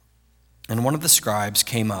And one of the scribes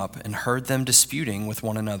came up and heard them disputing with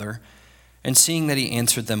one another, and seeing that he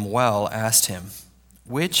answered them well, asked him,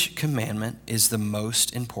 "Which commandment is the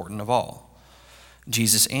most important of all?"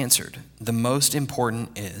 Jesus answered, "The most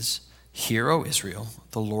important is, 'Hear, O Israel,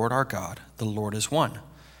 the Lord our God, the Lord is one.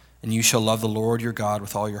 And you shall love the Lord your God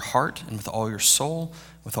with all your heart and with all your soul,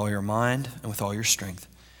 with all your mind, and with all your strength.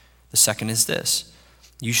 The second is this,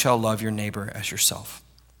 you shall love your neighbor as yourself.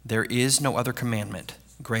 There is no other commandment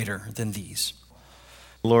greater than these."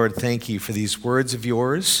 Lord, thank you for these words of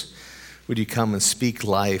yours. Would you come and speak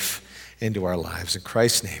life into our lives? In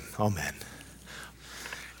Christ's name, amen.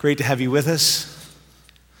 Great to have you with us.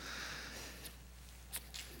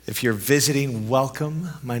 If you're visiting, welcome.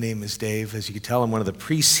 My name is Dave. As you can tell, I'm one of the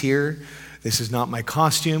priests here. This is not my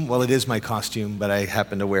costume. Well, it is my costume, but I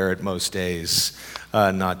happen to wear it most days,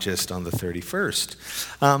 not just on the 31st.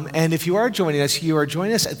 And if you are joining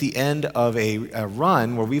us at the end of a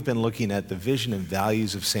run where we've been looking at the vision and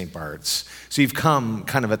values of St. Bart's. So you've come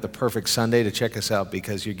kind of at the perfect Sunday to check us out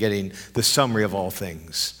because you're getting the summary of all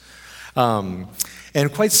things.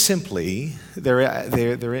 And quite simply,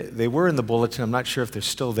 they were in the bulletin. I'm not sure if they're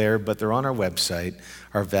still there, but they're on our website,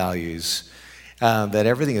 our values, that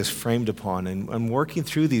everything is framed upon. And I'm working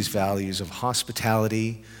through these values of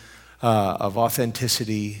hospitality, of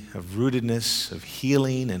authenticity, of rootedness, of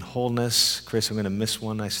healing and wholeness. Chris, I'm going to miss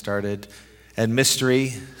one I started. And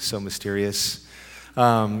mystery, so mysterious.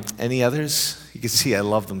 Any others? You can see I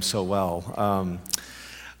love them so well.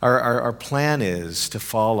 Our plan is to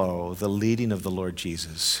follow the leading of the Lord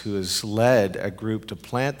Jesus, who has led a group to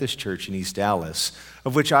plant this church in East Dallas,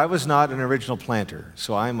 of which I was not an original planter.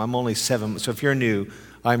 So I'm only 7. So if you're new,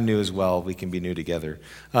 I'm new as well. We can be new together.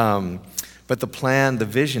 But the plan, the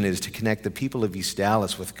vision is to connect the people of East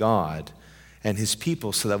Dallas with God and his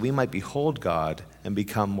people so that we might behold God and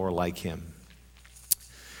become more like him.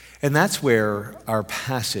 And that's where our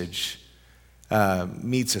passage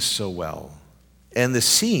meets us so well. And the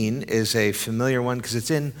scene is a familiar one because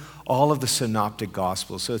it's in all of the synoptic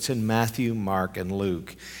gospels. So it's in Matthew, Mark, and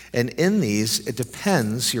Luke. And in these, it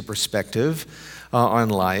depends your perspective on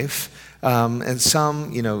life. And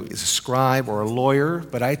some, is a scribe or a lawyer,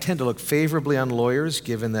 but I tend to look favorably on lawyers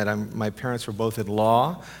given that my parents were both in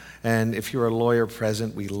law. And if you're a lawyer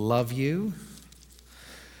present, we love you.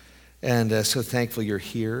 And so thankful you're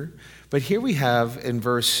here. But here we have in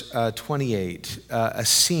verse 28 a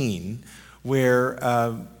scene where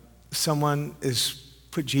someone is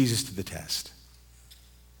put Jesus to the test.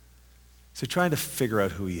 So trying to figure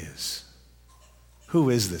out who he is. Who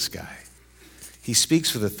is this guy? He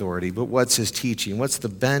speaks with authority, but what's his teaching? What's the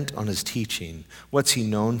bent on his teaching? What's he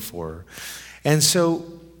known for? And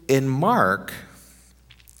so in Mark,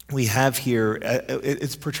 we have here,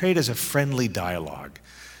 it's portrayed as a friendly dialogue.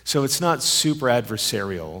 So it's not super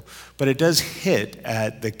adversarial, but it does hit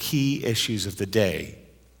at the key issues of the day.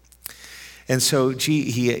 And so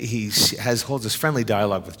he holds this friendly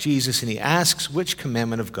dialogue with Jesus, and he asks which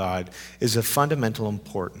commandment of God is of fundamental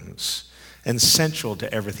importance and central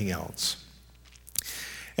to everything else.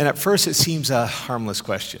 And at first it seems a harmless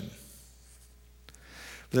question.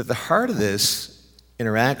 But at the heart of this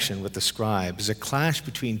interaction with the scribe is a clash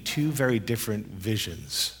between two very different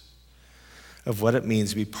visions of what it means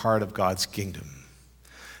to be part of God's kingdom.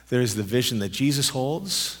 There's the vision that Jesus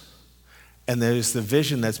holds, and there's the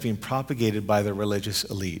vision that's being propagated by the religious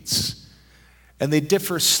elites. And they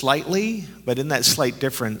differ slightly, but in that slight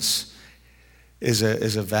difference is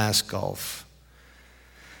a vast gulf.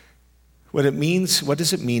 What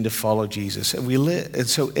does it mean to follow Jesus? And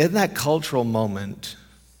so in that cultural moment,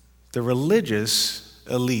 the religious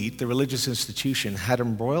elite, the religious institution, had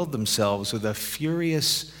embroiled themselves with a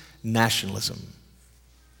furious nationalism.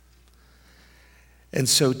 And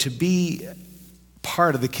so to be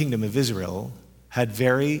part of the kingdom of Israel had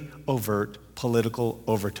very overt political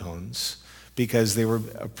overtones because they were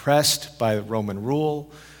oppressed by Roman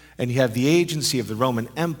rule, and you have the agency of the Roman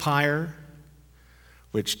Empire,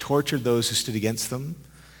 which tortured those who stood against them,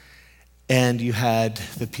 and you had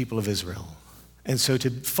the people of Israel. And so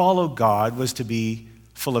to follow God was to be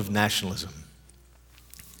full of nationalism.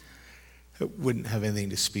 It wouldn't have anything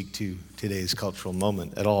to speak to today's cultural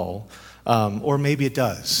moment at all. Or maybe it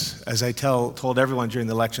does. As I told everyone during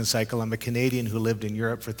the election cycle, I'm a Canadian who lived in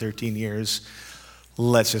Europe for 13 years.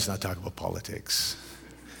 Let's just not talk about politics.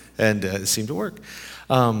 And it seemed to work.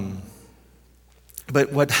 But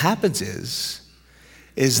what happens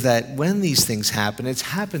is that when these things happen, it's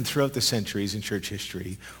happened throughout the centuries in church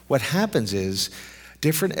history, what happens is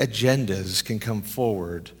different agendas can come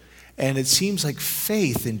forward, and it seems like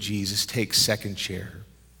faith in Jesus takes second chair,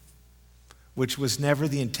 which was never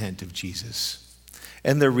the intent of Jesus.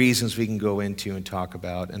 And there are reasons we can go into and talk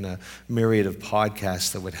about, and a myriad of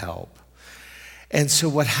podcasts that would help. And so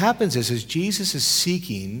what happens is Jesus is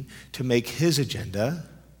seeking to make his agenda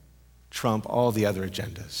trump all the other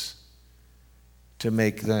agendas, to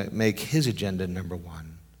make his agenda number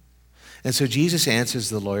one. And so Jesus answers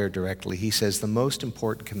the lawyer directly. He says the most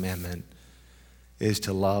important commandment is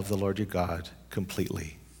to love the Lord your God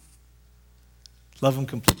completely. Love him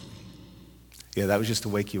completely. Yeah, that was just to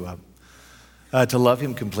wake you up. To love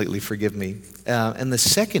him completely, forgive me. And the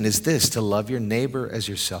second is this, to love your neighbor as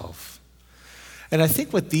yourself. And I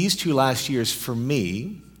think what these 2 last years for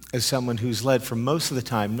me, as someone who's led for most of the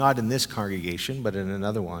time, not in this congregation, but in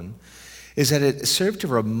another one, is that it served to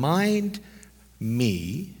remind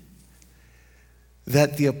me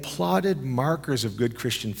that the applauded markers of good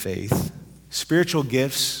Christian faith, spiritual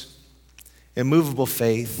gifts, immovable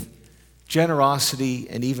faith, generosity,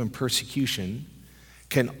 and even persecution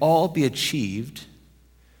can all be achieved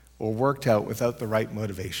or worked out without the right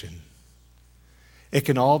motivation. It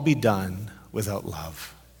can all be done without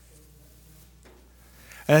love.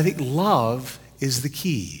 And I think love is the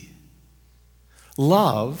key.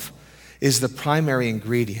 Love is the primary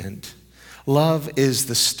ingredient. Love is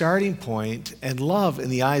the starting point, and love in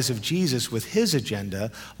the eyes of Jesus with his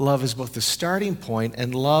agenda, love is both the starting point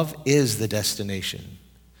and love is the destination.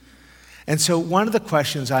 And so one of the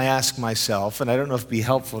questions I ask myself, and I don't know if it'd be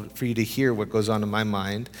helpful for you to hear what goes on in my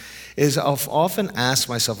mind, is I'll often ask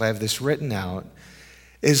myself, I have this written out,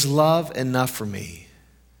 is love enough for me?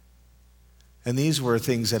 And these were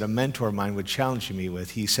things that a mentor of mine would challenge me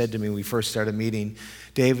with. He said to me when we first started meeting,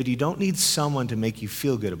 David, you don't need someone to make you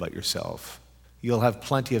feel good about yourself. You'll have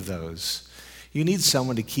plenty of those. You need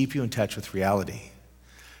someone to keep you in touch with reality.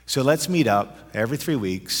 So let's meet up every 3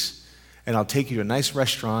 weeks, and I'll take you to a nice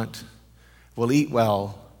restaurant. We'll eat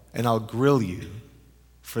well, and I'll grill you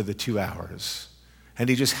for the 2 hours. And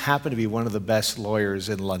he just happened to be one of the best lawyers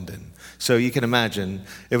in London. So you can imagine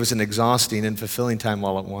it was an exhausting and fulfilling time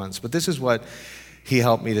all at once. But this is what he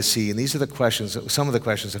helped me to see. And these are the questions, some of the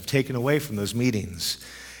questions I've taken away from those meetings.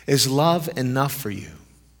 Is love enough for you?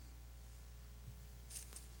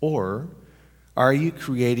 Or are you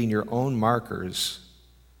creating your own markers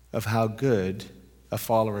of how good a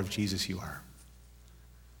follower of Jesus you are?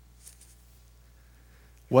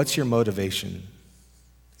 What's your motivation?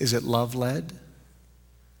 Is it love-led?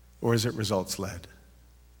 Or is it results-led?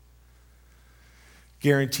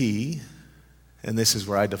 Guarantee, and this is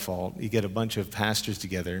where I default, you get a bunch of pastors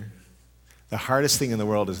together. The hardest thing in the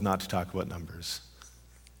world is not to talk about numbers.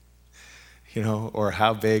 Or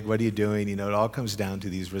how big, what are you doing? It all comes down to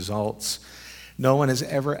these results. No one has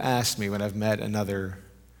ever asked me when I've met another,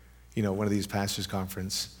 one of these pastors'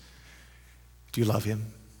 conference, do you love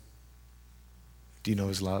him? Do you know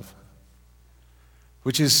his love?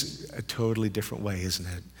 Which is a totally different way, isn't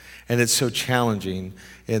it? And it's so challenging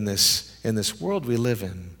in this world we live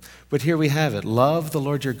in. But here we have it. Love the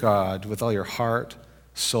Lord your God with all your heart,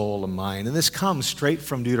 soul, and mind. And this comes straight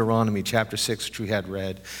from Deuteronomy chapter 6, which we had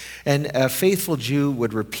read. And a faithful Jew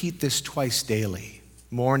would repeat this twice daily,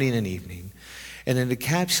 morning and evening. And it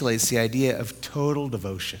encapsulates the idea of total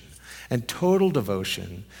devotion. And total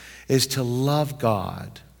devotion is to love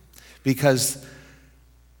God because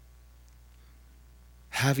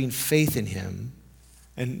having faith in him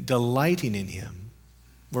and delighting in him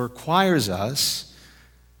requires us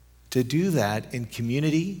to do that in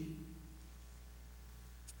community.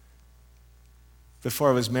 Before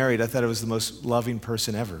I was married, I thought I was the most loving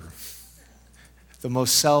person ever. The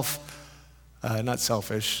most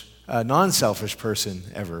non-selfish person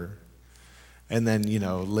ever. And then,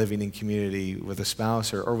 living in community with a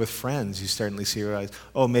spouse or with friends, you certainly realize,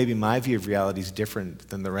 maybe my view of reality is different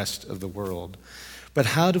than the rest of the world. But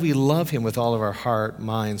how do we love him with all of our heart,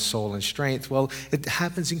 mind, soul, and strength? Well, it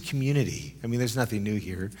happens in community. There's nothing new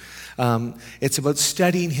here. It's about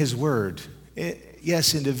studying his word.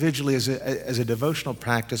 Yes, individually as a devotional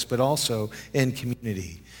practice, but also in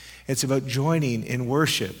community. It's about joining in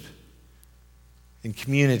worship, in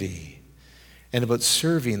community, and about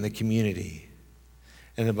serving the community,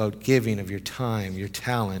 and about giving of your time, your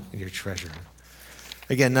talent, and your treasure.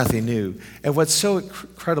 Again, nothing new. And what's so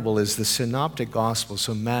incredible is the synoptic gospels,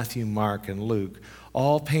 so Matthew, Mark, and Luke,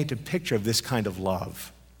 all paint a picture of this kind of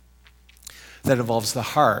love that involves the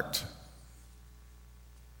heart,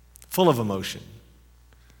 full of emotion.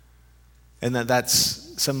 And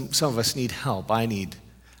that's some of us need help. I needed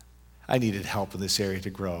help in this area to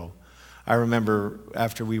grow. I remember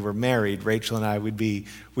after we were married, Rachel and I we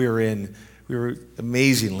were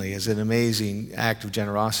amazingly, as an amazing act of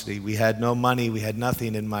generosity, we had no money, we had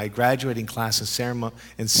nothing. In my graduating class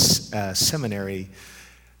in seminary,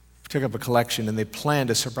 took up a collection, and they planned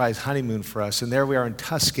a surprise honeymoon for us. And there we are in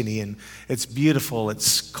Tuscany, and it's beautiful,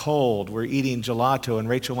 it's cold, we're eating gelato, and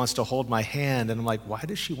Rachel wants to hold my hand. And I'm like, why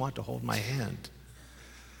does she want to hold my hand?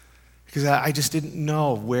 Because I just didn't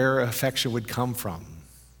know where affection would come from.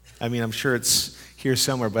 I mean, I'm sure it's here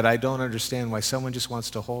somewhere, but I don't understand why someone just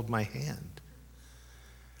wants to hold my hand.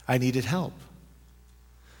 I needed help.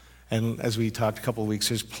 And as we talked a couple of weeks,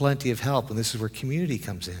 there's plenty of help, and this is where community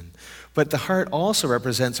comes in. But the heart also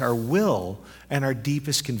represents our will and our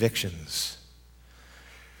deepest convictions.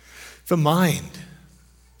 The mind,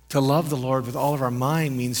 to love the Lord with all of our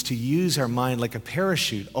mind, means to use our mind like a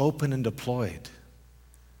parachute, open and deployed.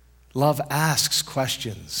 Love asks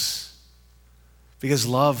questions, because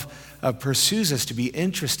love pursues us to be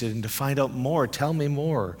interested and to find out more. Tell me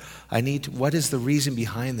more. What is the reason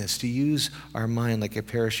behind this? To use our mind like a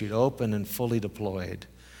parachute, open and fully deployed.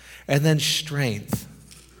 And then strength,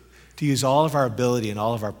 to use all of our ability and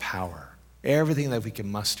all of our power, everything that we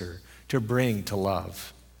can muster to bring to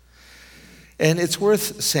love. And it's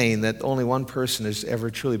worth saying that only one person has ever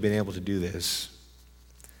truly been able to do this.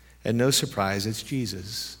 And no surprise, it's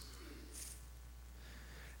Jesus.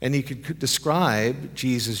 And you could describe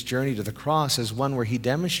Jesus' journey to the cross as one where he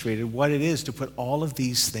demonstrated what it is to put all of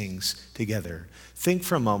these things together. Think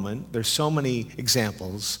for a moment, there's so many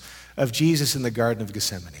examples of Jesus in the Garden of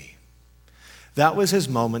Gethsemane. That was his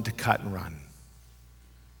moment to cut and run.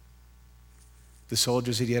 The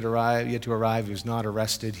soldiers had yet to arrive. He was not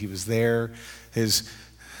arrested. He was there. His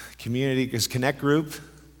community, his connect group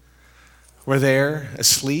were there,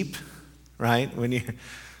 asleep, right? When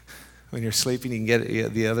you're sleeping, you can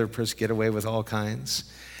get the other person get away with all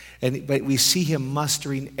kinds. But we see him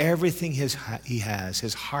mustering everything he has,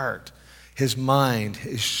 his heart, his mind,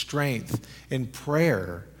 his strength, in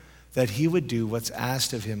prayer, that he would do what's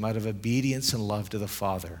asked of him out of obedience and love to the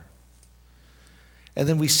Father. And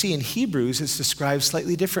then we see in Hebrews it's described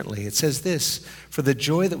slightly differently. It says this, for the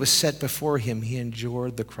joy that was set before him, he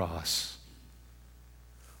endured the cross.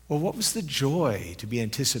 Well, what was the joy to be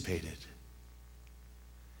anticipated?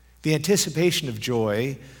 The anticipation of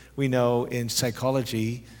joy, we know in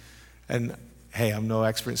psychology, and hey, I'm no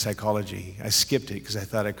expert in psychology. I skipped it because I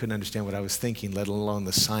thought I couldn't understand what I was thinking, let alone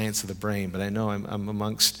the science of the brain. But I know I'm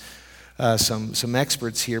amongst some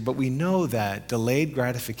experts here. But we know that delayed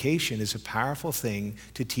gratification is a powerful thing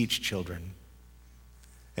to teach children,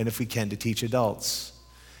 and if we can, to teach adults,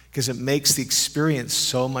 because it makes the experience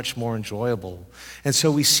so much more enjoyable. And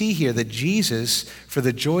so we see here that Jesus, for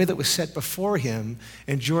the joy that was set before him,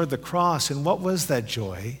 endured the cross. And what was that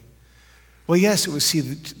joy? Well, yes, it was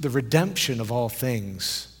the redemption of all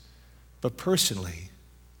things. But personally,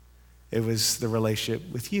 it was the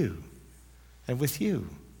relationship with you, and with you,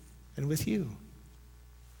 and with you.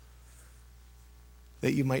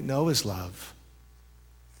 That you might know his love,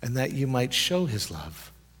 and that you might show his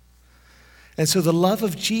love. And so the love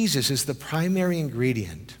of Jesus is the primary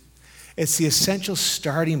ingredient. It's the essential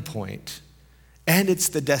starting point, and it's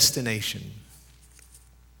the destination.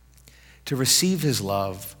 To receive his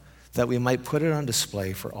love, that we might put it on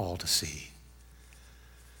display for all to see.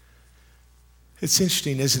 It's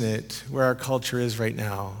interesting, isn't it, where our culture is right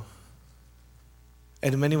now.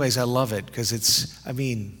 And in many ways, I love it, because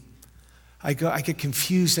I get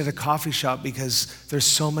confused at a coffee shop because there's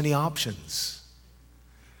so many options.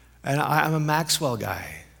 And I'm a Maxwell guy.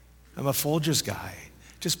 I'm a Folgers guy.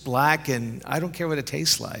 Just black, and I don't care what it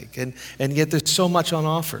tastes like. And yet there's so much on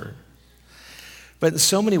offer. But in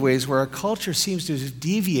so many ways, where our culture seems to have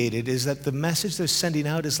deviated is that the message they're sending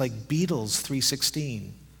out is like Beatles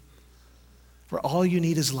 3:16, where all you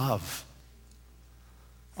need is love.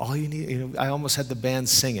 All you need, I almost had the band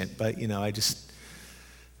sing it, but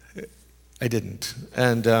I didn't,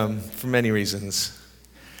 and for many reasons.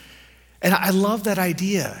 And I love that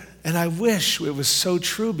idea, and I wish it was so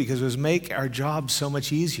true, because it would make our job so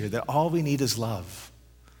much easier, that all we need is love.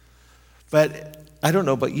 But I don't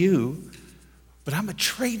know about you, but I'm a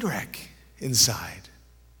train wreck inside.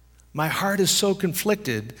 My heart is so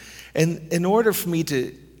conflicted, and in order for me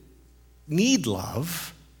to need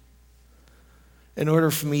love, in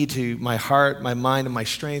order for me to, my heart, my mind, and my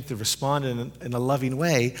strength to respond in a loving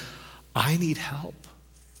way, I need help.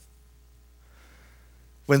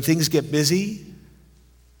 When things get busy,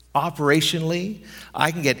 operationally,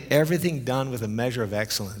 I can get everything done with a measure of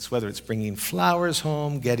excellence, whether it's bringing flowers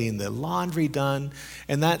home, getting the laundry done,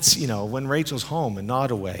 and that's, when Rachel's home and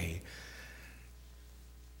not away.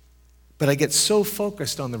 But I get so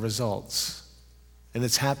focused on the results, and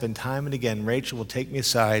it's happened time and again. Rachel will take me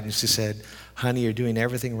aside and she said, honey, you're doing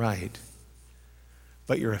everything right,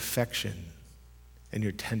 but your affection and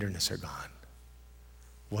your tenderness are gone.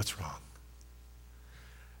 What's wrong?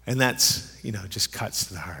 And that's, just cuts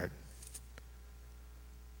to the heart.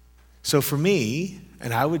 So for me,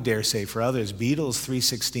 and I would dare say for others, Beatles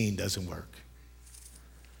 3:16 doesn't work.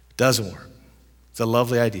 Doesn't work. It's a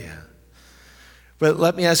lovely idea. But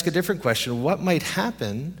let me ask a different question. What might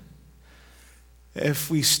happen if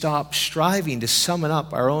we stop striving to summon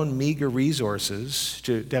up our own meager resources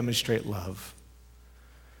to demonstrate love,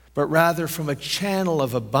 but rather from a channel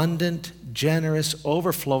of abundant, generous,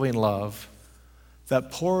 overflowing love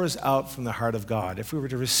that pours out from the heart of God? If we were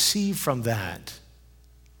to receive from that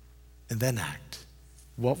and then act,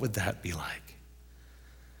 what would that be like?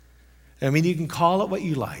 I mean, you can call it what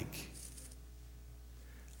you like.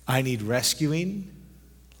 I need rescuing.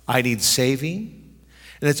 I need saving.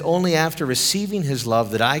 And it's only after receiving his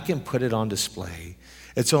love that I can put it on display.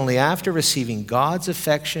 It's only after receiving God's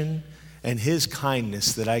affection and his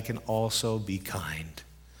kindness that I can also be kind.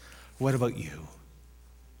 What about you?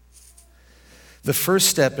 The first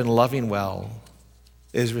step in loving well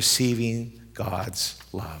is receiving God's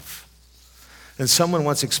love. And someone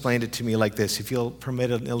once explained it to me like this, if you'll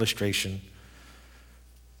permit an illustration.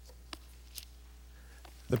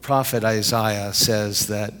 The prophet Isaiah says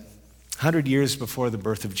that 100 years before the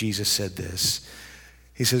birth of Jesus said this.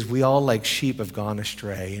 He says, we all like sheep have gone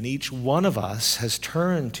astray, and each one of us has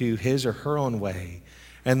turned to his or her own way,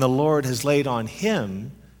 and the Lord has laid on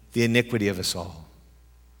him the iniquity of us all.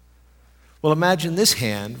 Well, imagine this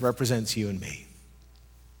hand represents you and me.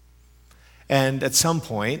 And at some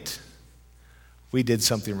point, we did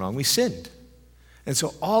something wrong. We sinned. And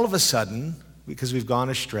so all of a sudden, because we've gone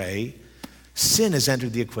astray, sin has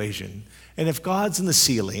entered the equation. And if God's in the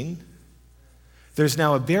ceiling, there's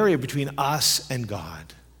now a barrier between us and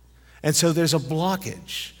God. And so there's a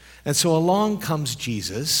blockage. And so along comes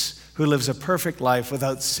Jesus, who lives a perfect life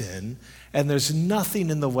without sin, and there's nothing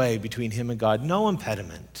in the way between him and God, no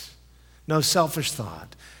impediment, no selfish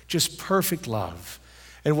thought, just perfect love.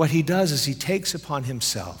 And what he does is he takes upon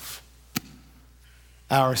himself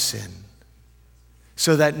our sin,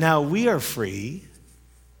 so that now we are free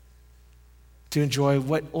to enjoy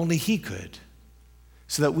what only he could.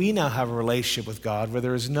 So that we now have a relationship with God where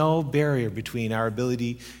there is no barrier between our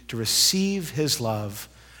ability to receive his love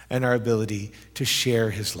and our ability to share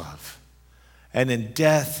his love. And in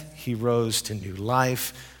death, he rose to new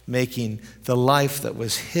life, making the life that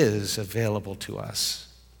was his available to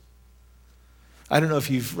us. I don't know if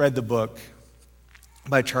you've read the book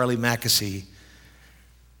by Charlie Mackesy,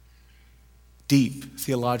 deep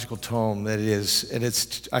theological tome that it is, and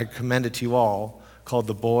I commend it to you all, called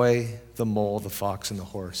The Boy, the Mole, the Fox, and the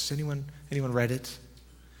Horse. Anyone read it?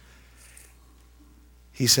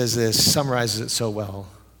 He says this, summarizes it so well.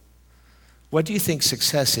 What do you think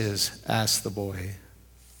success is? Asked the boy.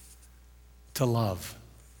 To love,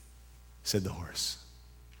 said the horse.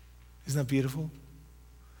 Isn't that beautiful?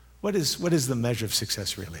 What is the measure of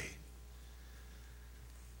success really?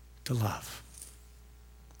 To love.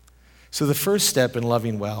 So the first step in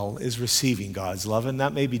loving well is receiving God's love, and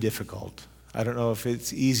that may be difficult. I don't know if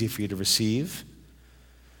it's easy for you to receive,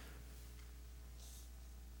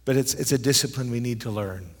 but it's a discipline we need to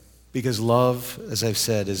learn, because love, as I've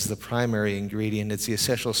said, is the primary ingredient. It's the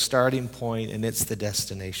essential starting point, and it's the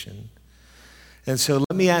destination. And so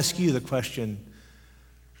let me ask you the question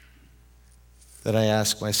that I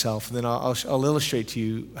ask myself, and then I'll illustrate to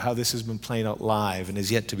you how this has been playing out live and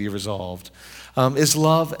is yet to be resolved. Is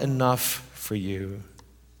love enough for you?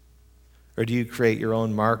 Or do you create your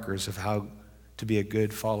own markers of how to be a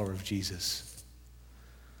good follower of Jesus?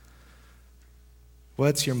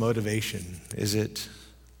 What's your motivation? Is it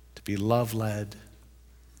to be love-led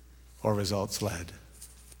or results-led?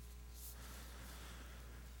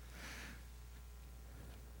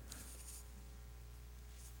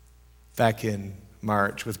 Back in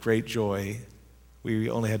March, with great joy, we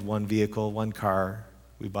only had one vehicle, one car.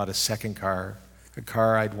 We bought a second car, a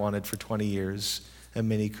car I'd wanted for 20 years, a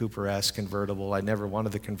Mini Cooper S convertible. I never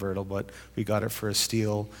wanted the convertible, but we got it for a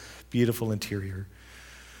steel, beautiful interior.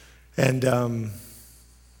 And in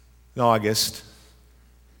August,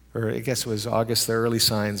 or I guess it was August, the early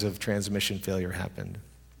signs of transmission failure happened.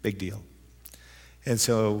 Big deal. And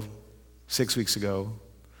so 6 weeks ago,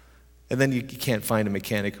 and then you can't find a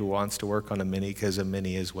mechanic who wants to work on a Mini because a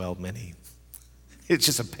Mini is, well, Mini. It's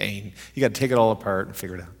just a pain. You got to take it all apart and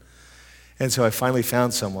figure it out. And so I finally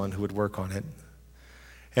found someone who would work on it.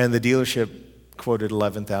 And the dealership quoted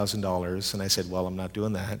 $11,000, and I said, well, I'm not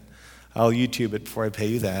doing that. I'll YouTube it before I pay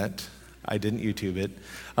you that. I didn't YouTube it.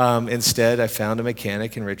 Instead, I found a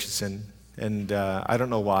mechanic in Richardson, and I don't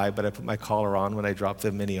know why, but I put my collar on when I dropped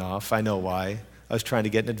the Mini off. I know why. I was trying to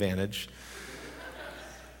get an advantage.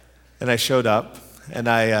 And I showed up, and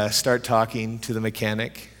I start talking to the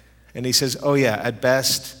mechanic, and he says, oh yeah, at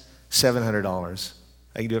best, $700.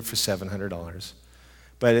 I can do it for $700.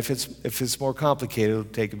 But if it's more complicated, it'll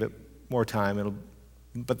take a bit more time.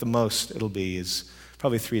 But the most it'll be is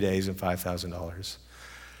probably 3 days and $5,000. I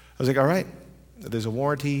was like, all right, there's a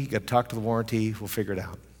warranty. You got to talk to the warranty. We'll figure it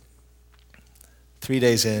out. 3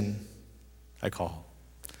 days in, I call.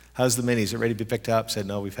 How's the Mini? Is it ready to be picked up? Said,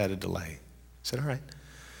 no, we've had a delay. I said, all right.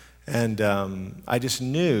 And I just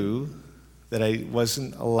knew that I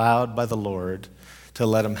wasn't allowed by the Lord to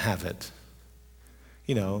let him have it.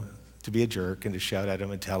 You know, to be a jerk and to shout at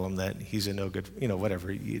him and tell him that he's a no good,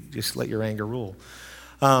 whatever. You just let your anger rule.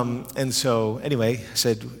 And so, anyway, I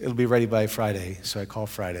said, it'll be ready by Friday. So I call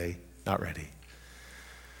Friday, not ready.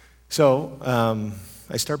 So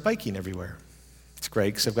I start biking everywhere. It's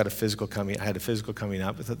great because I've got a physical coming. I had a physical coming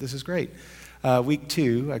up. I thought, this is great. Week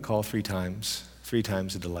 2, I call 3 times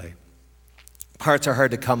a delay. Parts are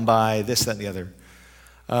hard to come by, this, that, and the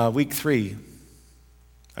other. Week 3,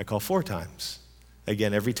 I call 4 times.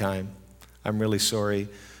 Again, every time, I'm really sorry.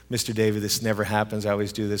 Mr. David, this never happens. I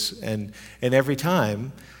always do this. And every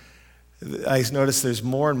time, I notice there's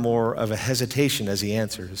more and more of a hesitation as he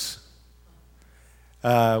answers.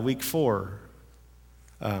 Week 4,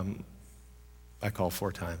 I call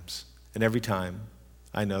 4 times. And every time,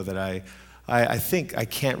 I know that I think I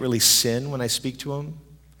can't really sin when I speak to him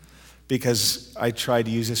because I try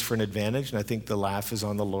to use this for an advantage, and I think the laugh is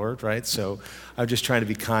on the Lord, right? So I'm just trying to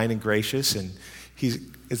be kind and gracious, and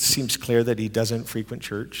it seems clear that he doesn't frequent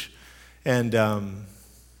church. And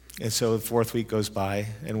so the 4th week goes by,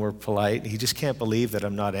 and we're polite. He just can't believe that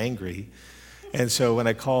I'm not angry. And so when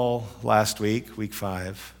I call last week, week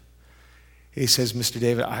 5, he says, Mr.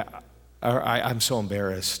 David, I'm so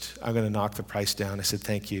embarrassed. I'm going to knock the price down. I said,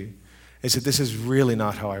 thank you. He said, this is really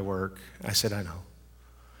not how I work. I said, I know.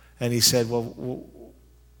 And he said, well,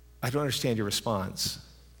 I don't understand your response.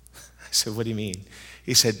 I said, what do you mean?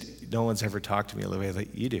 He said, no one's ever talked to me the way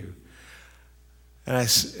that you do. And I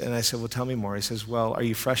said, well, tell me more. He says, well, are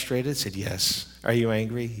you frustrated? I said, yes. Are you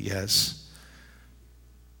angry? Yes.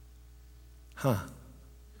 Huh.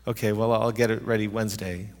 Okay, well, I'll get it ready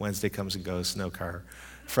Wednesday. Wednesday comes and goes, no car.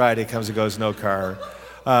 Friday comes and goes, no car.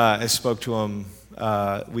 I spoke to him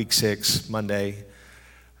week 6, Monday.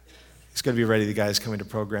 He's going to be ready. The guy's coming to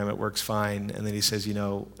program. It works fine. And then he says,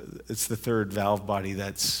 it's the 3rd valve body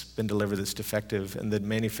that's been delivered that's defective, and the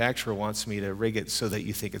manufacturer wants me to rig it so that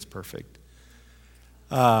you think it's perfect.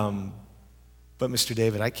 But Mr.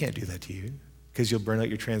 David, I can't do that to you because you'll burn out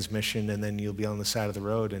your transmission, and then you'll be on the side of the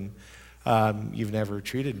road, and I've never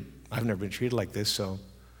been treated like this, so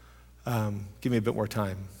give me a bit more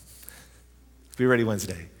time. Be ready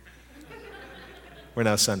Wednesday. We're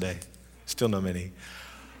now Sunday. Still no Mini.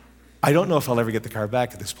 I don't know if I'll ever get the car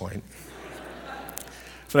back at this point.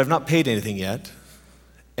 But I've not paid anything yet.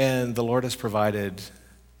 And the Lord has provided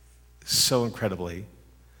so incredibly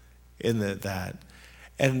in that.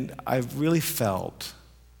 And I've really felt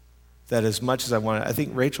that as much as I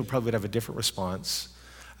think Rachel probably would have a different response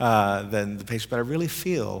than the patient, but I really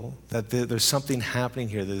feel that there's something happening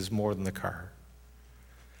here that is more than the car.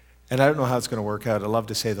 And I don't know how it's going to work out. I'd love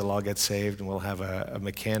to say they'll all get saved and we'll have a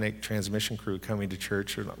mechanic transmission crew coming to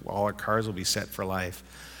church, or all our cars will be set for life.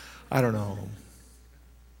 I don't know.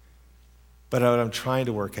 But what I'm trying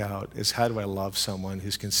to work out is, how do I love someone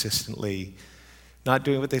who's consistently not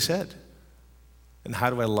doing what they said? And how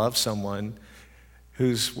do I love someone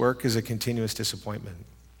whose work is a continuous disappointment?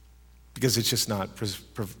 Because it's just not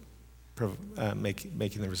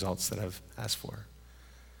making the results that I've asked for.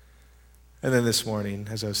 And then this morning,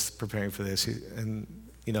 as I was preparing for this,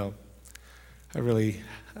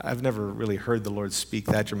 I've never really heard the Lord speak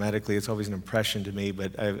that dramatically. It's always an impression to me,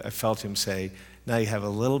 but I felt him say, now you have a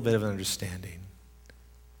little bit of an understanding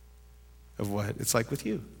of what it's like with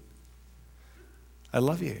you. I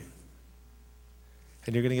love you.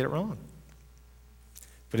 And you're going to get it wrong.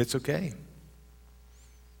 But it's okay,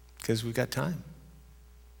 because we've got time.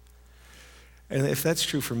 And if that's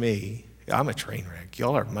true for me, I'm a train wreck.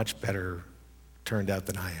 Y'all are much better turned out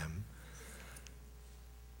than I am.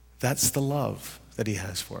 That's the love that he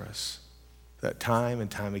has for us. That time and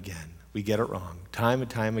time again, we get it wrong. Time and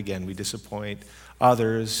time again, we disappoint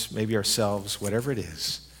others, maybe ourselves, whatever it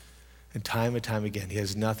is. And time again, he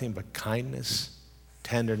has nothing but kindness,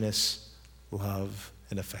 tenderness, love,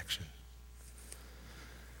 and affection.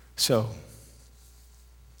 So,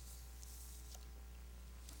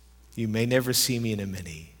 you may never see me in a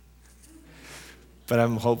Mini, but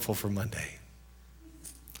I'm hopeful for Monday.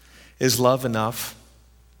 Is love enough?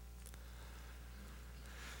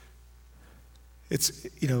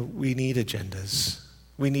 We need agendas.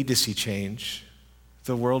 We need to see change.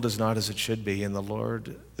 the world is not as it should be, and the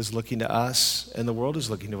Lord is looking to us, and the world is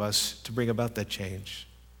looking to us to bring about that change.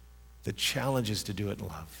 The challenge is to do it in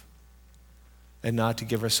love and not to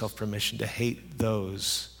give ourselves permission to hate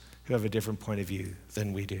those who have a different point of view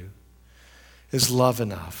than we do. Is love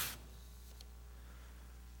enough?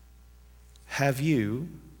 Have you,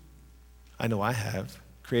 I know I have,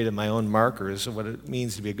 created my own markers of what it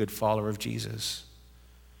means to be a good follower of Jesus?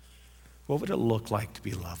 What would it look like to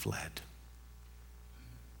be love-led?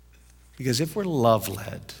 Because if we're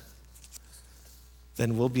love-led,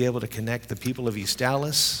 then we'll be able to connect the people of East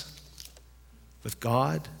Dallas with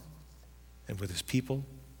God and with his people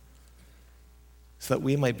so that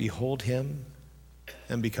we might behold him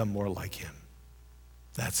and become more like him.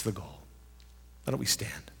 That's the goal. Why don't we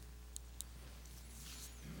stand?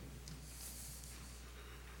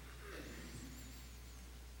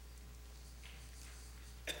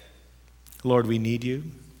 Lord, we need you.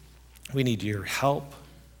 We need your help.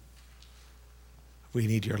 We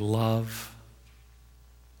need your love.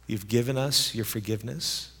 You've given us your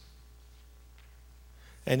forgiveness.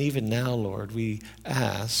 And even now, Lord, we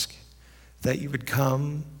ask that you would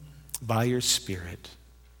come by your Spirit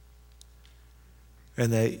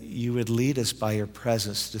and that you would lead us by your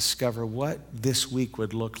presence to discover what this week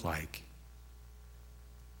would look like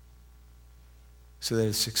so that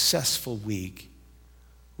a successful week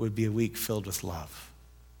would be a week filled with love,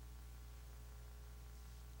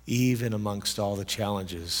 even amongst all the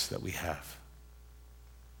challenges that we have.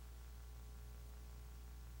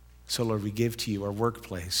 So, Lord, we give to you our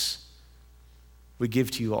workplace. We give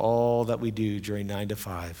to you all that we do during 9 to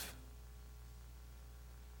 5,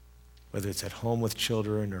 whether it's at home with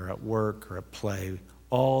children or at work or at play,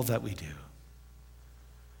 all that we do.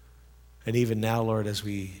 And even now, Lord, as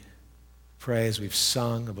we pray, as we've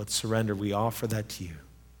sung about surrender, we offer that to you.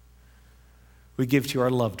 We give to our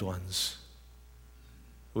loved ones.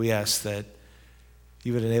 We ask that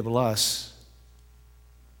you would enable us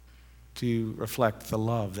to reflect the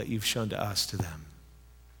love that you've shown to us to them.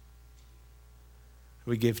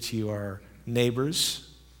 We give to you our neighbors,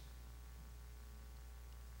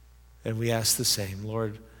 and we ask the same.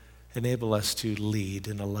 Lord, enable us to lead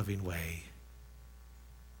in a loving way.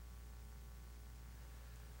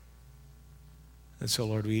 And so,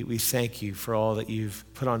 Lord, we thank you for all that you've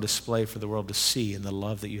put on display for the world to see and the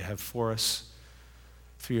love that you have for us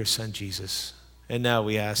through your Son, Jesus. And now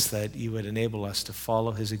we ask that you would enable us to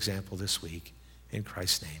follow his example this week. In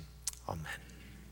Christ's name, amen.